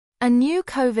A new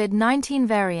COVID-19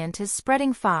 variant is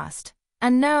spreading fast.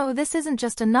 And no, this isn't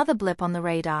just another blip on the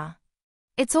radar.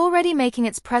 It's already making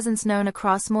its presence known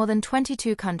across more than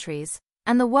 22 countries,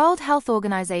 and the World Health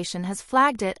Organization has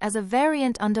flagged it as a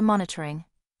variant under monitoring.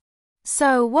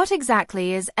 So, what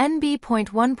exactly is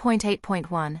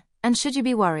NB.1.8.1, and should you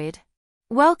be worried?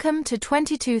 Welcome to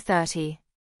 2230.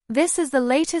 This is the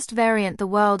latest variant the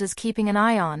world is keeping an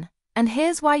eye on, and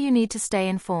here's why you need to stay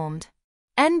informed.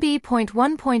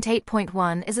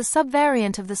 NB.1.8.1 is a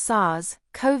subvariant of the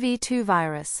SARS-CoV-2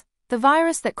 virus, the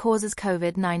virus that causes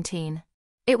COVID-19.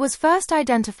 It was first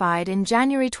identified in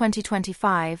January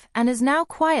 2025 and is now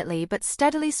quietly but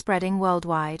steadily spreading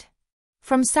worldwide.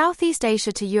 From Southeast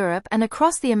Asia to Europe and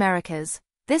across the Americas,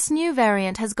 this new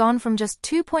variant has gone from just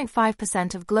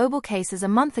 2.5% of global cases a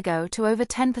month ago to over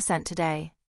 10%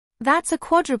 today. That's a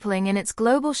quadrupling in its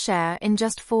global share in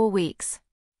just 4 weeks.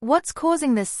 What's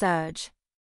causing this surge?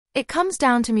 It comes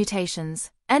down to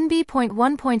mutations.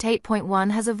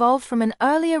 NB.1.8.1 has evolved from an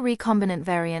earlier recombinant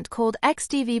variant called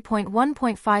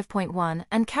XDV.1.5.1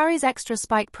 and carries extra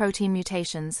spike protein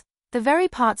mutations, the very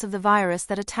parts of the virus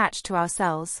that attach to our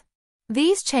cells.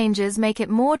 These changes make it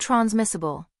more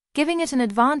transmissible, giving it an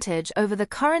advantage over the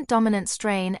current dominant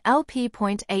strain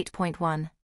LP.8.1.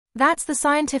 That's the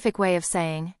scientific way of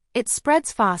saying it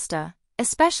spreads faster,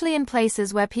 especially in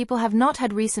places where people have not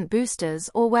had recent boosters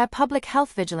or where public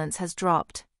health vigilance has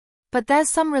dropped. But there's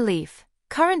some relief.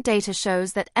 Current data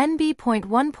shows that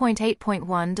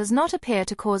NB.1.8.1 does not appear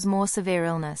to cause more severe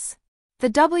illness.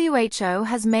 The WHO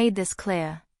has made this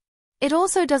clear. It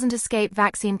also doesn't escape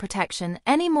vaccine protection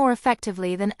any more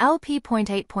effectively than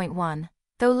LP.8.1,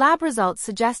 though lab results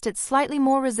suggest it's slightly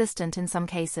more resistant in some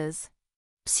cases.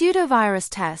 Pseudovirus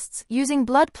tests, using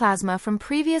blood plasma from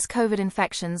previous COVID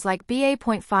infections like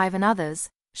BA.5 and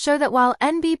others, show that while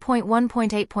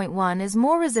NB.1.8.1 is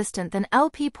more resistant than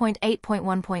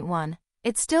LP.8.1.1,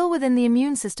 it's still within the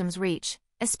immune system's reach,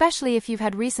 especially if you've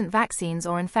had recent vaccines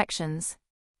or infections.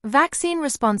 Vaccine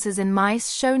responses in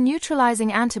mice show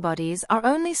neutralizing antibodies are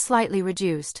only slightly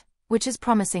reduced, which is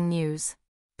promising news.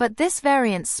 But this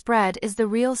variant's spread is the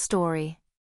real story.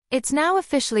 It's now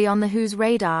officially on the WHO's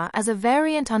radar as a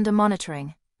variant under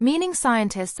monitoring, meaning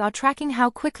scientists are tracking how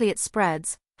quickly it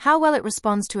spreads, how well it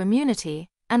responds to immunity,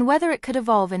 and whether it could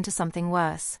evolve into something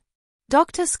worse.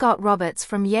 Dr. Scott Roberts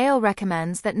from Yale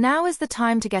recommends that now is the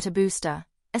time to get a booster,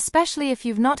 especially if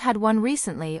you've not had one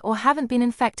recently or haven't been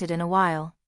infected in a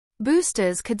while.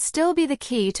 Boosters could still be the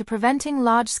key to preventing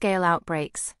large-scale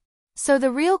outbreaks. So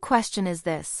the real question is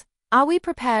this: are we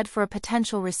prepared for a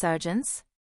potential resurgence?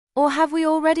 Or have we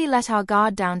already let our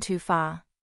guard down too far?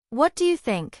 What do you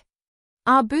think?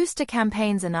 Are booster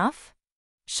campaigns enough?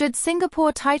 Should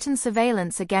Singapore tighten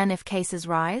surveillance again if cases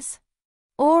rise?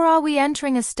 Or are we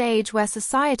entering a stage where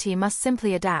society must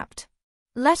simply adapt?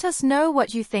 Let us know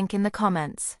what you think in the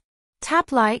comments.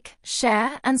 Tap like,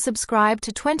 share, and subscribe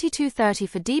to 2230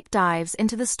 for deep dives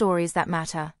into the stories that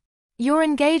matter. Your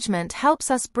engagement helps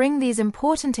us bring these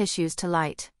important issues to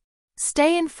light.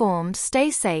 Stay informed,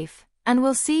 stay safe, and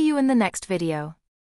we'll see you in the next video.